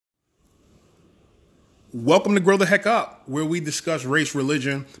Welcome to Grow the Heck Up, where we discuss race,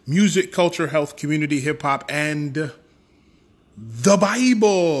 religion, music, culture, health, community, hip hop, and the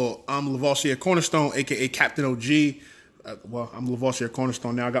Bible. I'm Lavoisier Cornerstone, aka Captain OG. I'm Lavoisier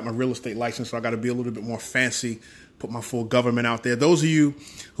Cornerstone now. I got my real estate license, so I got to be a little bit more fancy, put my full government out there. Those of you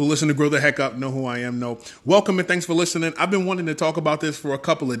who listen to Grow the Heck Up know who I am. Welcome and thanks for listening. I've been wanting to talk about this for a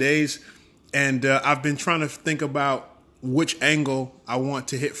couple of days, and I've been trying to think about which angle I want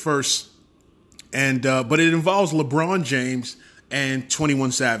to hit first. But it involves LeBron James and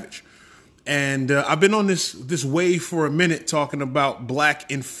 21 Savage. And I've been on this wave for a minute talking about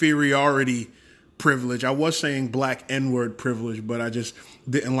black inferiority privilege. I was saying black N-word privilege, but I just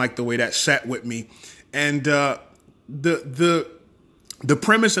didn't like the way that sat with me. And the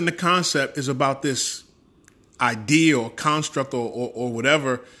premise and the concept is about this idea or construct or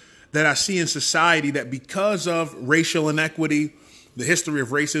whatever that I see in society, that because of racial inequity, the history of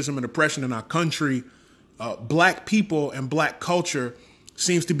racism and oppression in our country, black people and black culture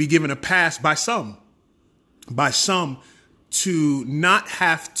seems to be given a pass by some to not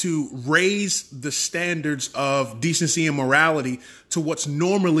have to raise the standards of decency and morality to what's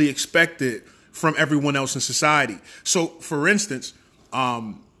normally expected from everyone else in society. So, for instance,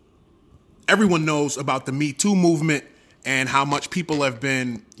 everyone knows about the Me Too movement and how much people have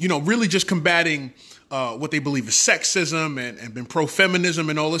been, really just combating what they believe is sexism and been pro-feminism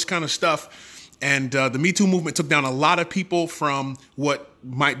and all this kind of stuff. And the Me Too movement took down a lot of people from what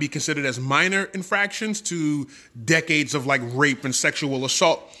might be considered as minor infractions to decades of like rape and sexual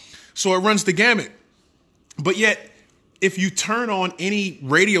assault. So it runs the gamut. But yet, if you turn on any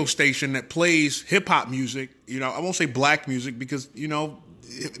radio station that plays hip hop music, I won't say black music because,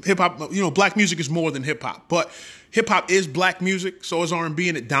 hip hop, black music is more than hip hop, but hip hop is black music. So is R&B,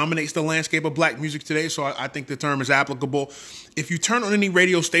 and it dominates the landscape of black music today. So I think the term is applicable. If you turn on any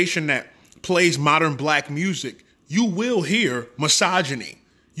radio station that plays modern black music, you will hear misogyny.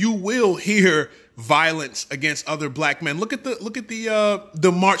 You will hear violence against other black men. Look at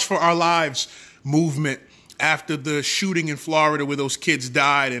the March for Our Lives movement after the shooting in Florida where those kids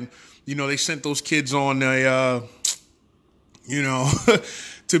died, and they sent those kids on a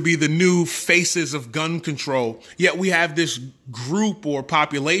to be the new faces of gun control. Yet we have this group or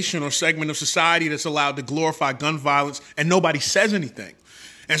population or segment of society that's allowed to glorify gun violence, and nobody says anything.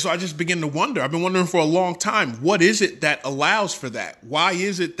 And so I just begin to wonder. I've been wondering for a long time, what is it that allows for that? Why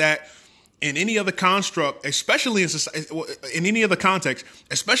is it that in any other construct, especially in any other context,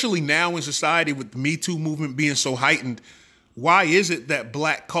 especially now in society with the Me Too movement being so heightened, why is it that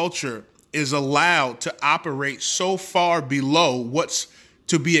black culture is allowed to operate so far below what's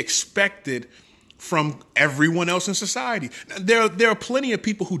to be expected from everyone else in society? There are plenty of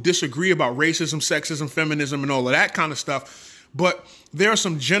people who disagree about racism, sexism, feminism, and all of that kind of stuff. But there are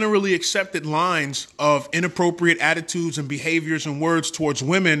some generally accepted lines of inappropriate attitudes and behaviors and words towards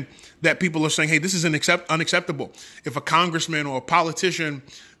women that people are saying, hey, this is unacceptable. If a congressman or a politician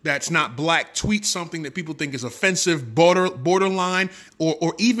that's not black tweets something that people think is offensive, borderline,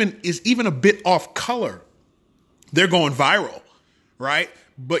 or even a bit off color, they're going viral, right?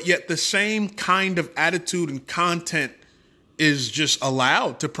 But yet the same kind of attitude and content is just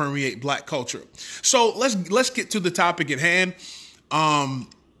allowed to permeate black culture. So let's get to the topic at hand.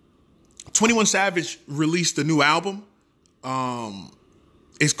 21 Savage released a new album.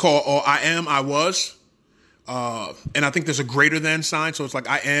 It's called I Am, I Was. And I think there's a greater than sign. So it's like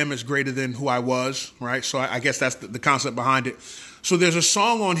I am is greater than who I was, right? So I guess that's the concept behind it. So there's a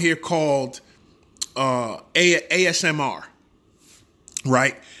song on here called ASMR,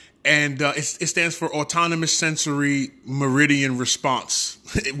 right? And it stands for Autonomous Sensory Meridian Response,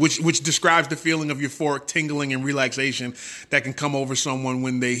 which describes the feeling of euphoric tingling and relaxation that can come over someone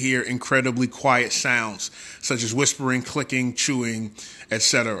when they hear incredibly quiet sounds, such as whispering, clicking, chewing,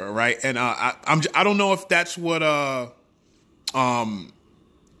 etc. Right? And I don't know if that's what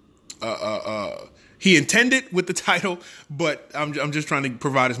he intended with the title, but I'm just trying to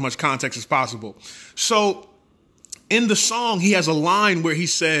provide as much context as possible. So in the song, he has a line where he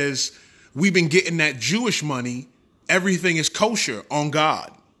says, we've been getting that Jewish money. Everything is kosher on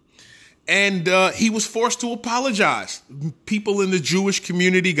God. And he was forced to apologize. People in the Jewish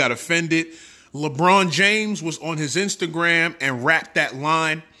community got offended. LeBron James was on his Instagram and rapped that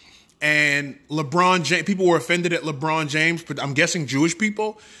line. And people were offended at LeBron James, but I'm guessing Jewish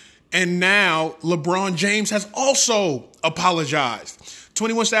people. And now LeBron James has also apologized.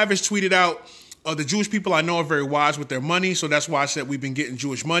 21 Savage tweeted out, the Jewish people I know are very wise with their money, so that's why I said we've been getting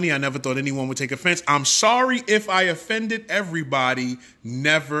Jewish money. I never thought anyone would take offense. I'm sorry if I offended everybody.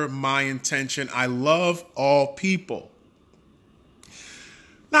 Never my intention. I love all people.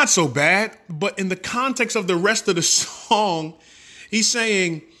 not so bad. But in the context of the rest of the song, he's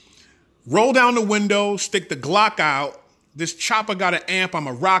saying, roll down the window, stick the Glock out. This chopper got an amp,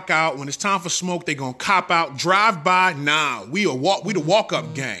 I'ma rock out. When it's time for smoke, they gonna cop out. Drive by, nah, we the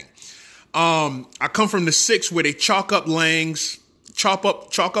walk-up gang. I come from the 6 where they chalk up lanes.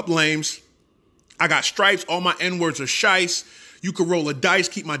 I got stripes, all my N-words are shice. You could roll a dice,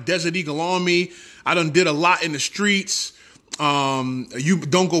 keep my Desert Eagle on me. I done did a lot in the streets. You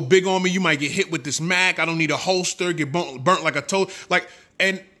don't go big on me, you might get hit with this Mac. I don't need a holster, get burnt like a toad.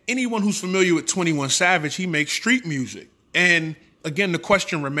 And anyone who's familiar with 21 Savage, he makes street music. And again, the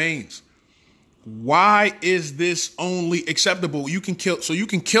question remains, why is this only acceptable? You can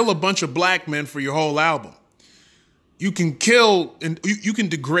kill a bunch of black men for your whole album. You can kill and you can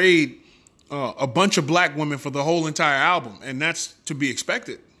degrade a bunch of black women for the whole entire album, and that's to be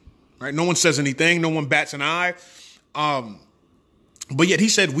expected, right? No one says anything, no one bats an eye, but yet he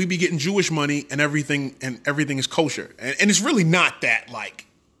said we be getting Jewish money and everything is kosher, and it's really not that like.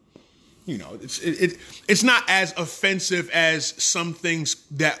 It's not as offensive as some things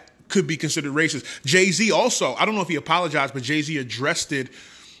that could be considered racist. Jay-Z also, I don't know if he apologized, but Jay-Z addressed it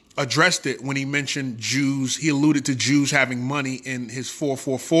when he mentioned Jews. He alluded to Jews having money in his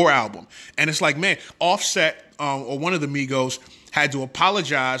 444 album. And it's like, man, Offset or one of the Migos had to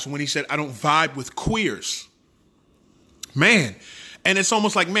apologize when he said, I don't vibe with queers. Man. And it's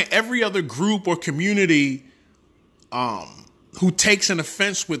almost like, man, every other group or community who takes an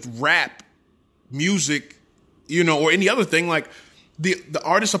offense with rap music, or any other thing, like the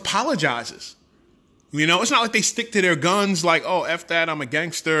artist apologizes. It's not like they stick to their guns like, oh, F that, I'm a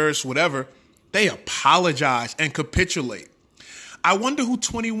gangster, whatever. They apologize and capitulate. I wonder who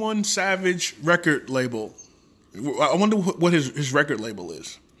 21 Savage record label, I wonder what his record label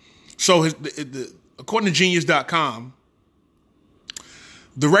is. So according to Genius.com,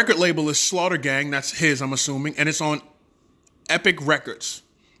 the record label is Slaughter Gang, that's his, I'm assuming, and it's on Epic Records.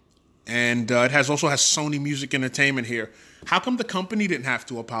 And it also has Sony Music Entertainment here. How come the company didn't have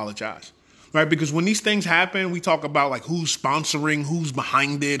to apologize? Right? Because when these things happen, we talk about like who's sponsoring, who's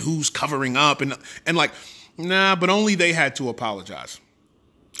behind it, who's covering up, and like, nah, but only they had to apologize.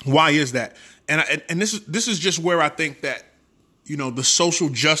 Why is that? And this is just where I think that, the social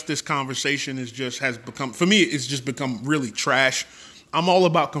justice conversation has become, for me, it's just become really trash. I'm all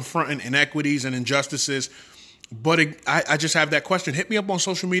about confronting inequities and injustices. But I just have that question. Hit me up on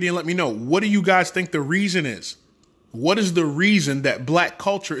social media and let me know. What do you guys think the reason is? What is the reason that black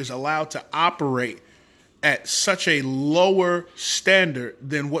culture is allowed to operate at such a lower standard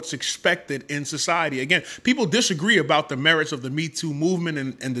than what's expected in society? Again, people disagree about the merits of the Me Too movement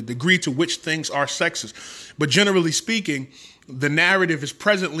and the degree to which things are sexist. But generally speaking, the narrative is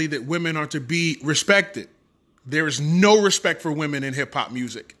presently that women are to be respected. There is no respect for women in hip hop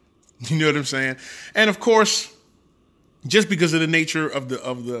music. You know what I'm saying? And of course, just because of the nature of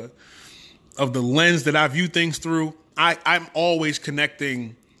the lens that I view things through, I'm always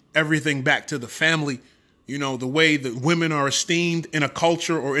connecting everything back to the family. The way that women are esteemed in a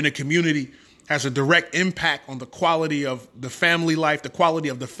culture or in a community has a direct impact on the quality of the family life. The quality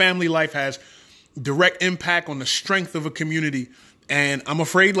of the family life has direct impact on the strength of a community. And I'm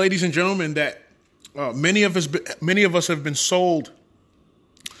afraid, ladies and gentlemen, that many of us have been sold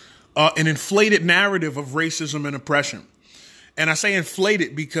an inflated narrative of racism and oppression. And I say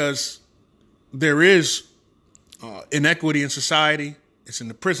inflated because there is inequity in society. It's in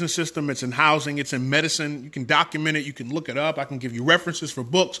the prison system. It's in housing. It's in medicine. You can document it. You can look it up. I can give you references for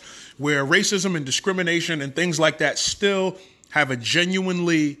books where racism and discrimination and things like that still have a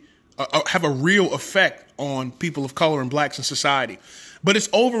real effect on people of color and blacks in society. But it's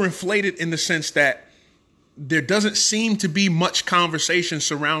overinflated in the sense that there doesn't seem to be much conversation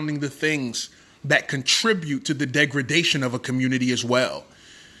surrounding the things that contribute to the degradation of a community as well.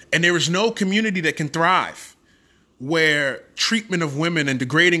 And there is no community that can thrive where treatment of women and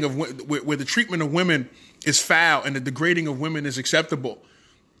degrading of where the treatment of women is foul and the degrading of women is acceptable.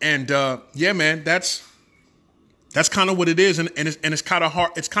 And yeah, man, that's kind of what it is. And it's kind of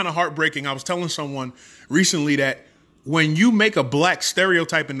heartbreaking. I was telling someone recently that when you make a black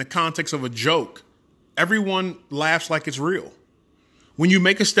stereotype in the context of a joke, everyone laughs like it's real. When you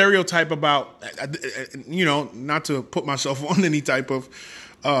make a stereotype about, not to put myself on any type of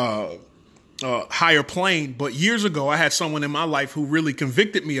higher plane, but years ago I had someone in my life who really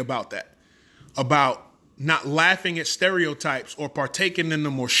convicted me about that, about not laughing at stereotypes or partaking in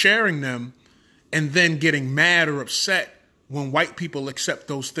them or sharing them, and then getting mad or upset when white people accept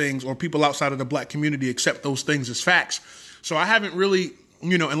those things or people outside of the black community accept those things as facts. So I haven't really,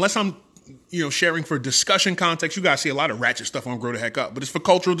 unless I'm sharing for discussion context. You guys see a lot of ratchet stuff on Grow the Heck Up, but it's for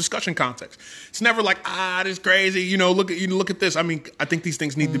cultural discussion context. It's never like, this is crazy. Look at this. I mean, I think these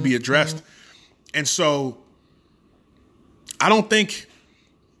things need to be addressed. And so I don't think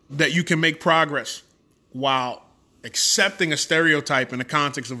that you can make progress while accepting a stereotype in the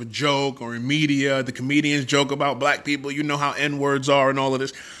context of a joke or in media. The comedians joke about black people. You know how N-words are and all of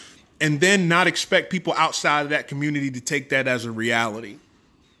this. And then not expect people outside of that community to take that as a reality.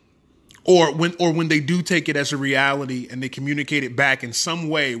 Or when they do take it as a reality and they communicate it back in some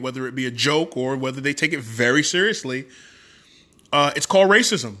way, whether it be a joke or whether they take it very seriously, it's called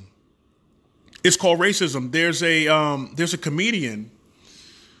racism. It's called racism. There's a comedian.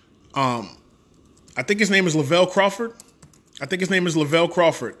 I think his name is Lavelle Crawford.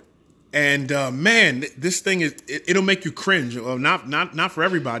 And man, this thing it'll make you cringe. Well, not for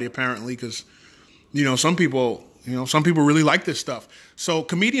everybody apparently, because some people really like this stuff. So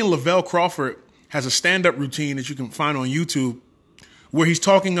comedian Lavelle Crawford has a stand-up routine that you can find on YouTube where he's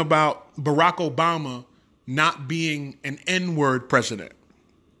talking about Barack Obama not being an N-word president.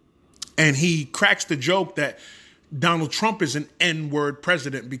 And he cracks the joke that Donald Trump is an N-word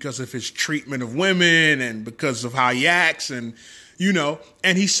president because of his treatment of women and because of how he acts and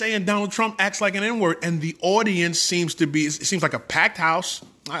he's saying Donald Trump acts like an N-word, and the audience seems like a packed house.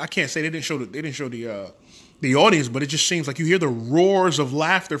 I can't say they didn't show the audience, but it just seems like you hear the roars of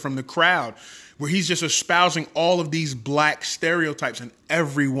laughter from the crowd where he's just espousing all of these black stereotypes and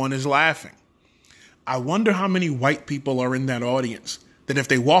everyone is laughing. I wonder how many white people are in that audience that if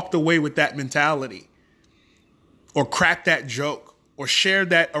they walked away with that mentality or cracked that joke or shared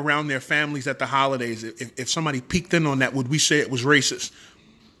that around their families at the holidays, if somebody peeked in on that, would we say it was racist?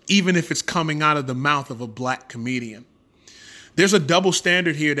 Even if it's coming out of the mouth of a black comedian. There's a double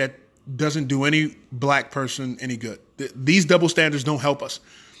standard here that doesn't do any black person any good. These double standards don't help us.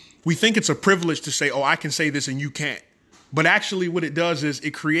 We think it's a privilege to say, I can say this and you can't. But actually what it does is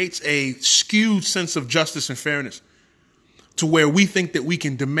it creates a skewed sense of justice and fairness to where we think that we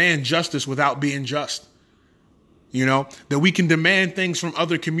can demand justice without being just. That we can demand things from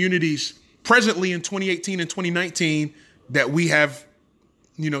other communities presently in 2018 and 2019 that we have,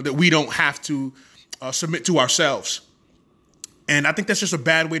 that we don't have to submit to ourselves. And I think that's just a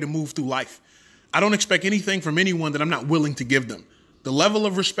bad way to move through life. I don't expect anything from anyone that I'm not willing to give them. The level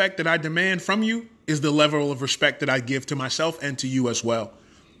of respect that I demand from you is the level of respect that I give to myself and to you as well.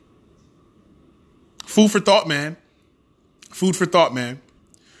 Food for thought, man.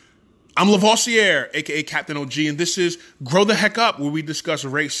 I'm Lavoisier, a.k.a. Captain OG, and this is Grow the Heck Up, where we discuss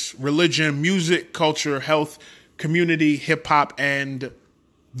race, religion, music, culture, health, community, hip-hop, and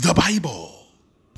the Bible.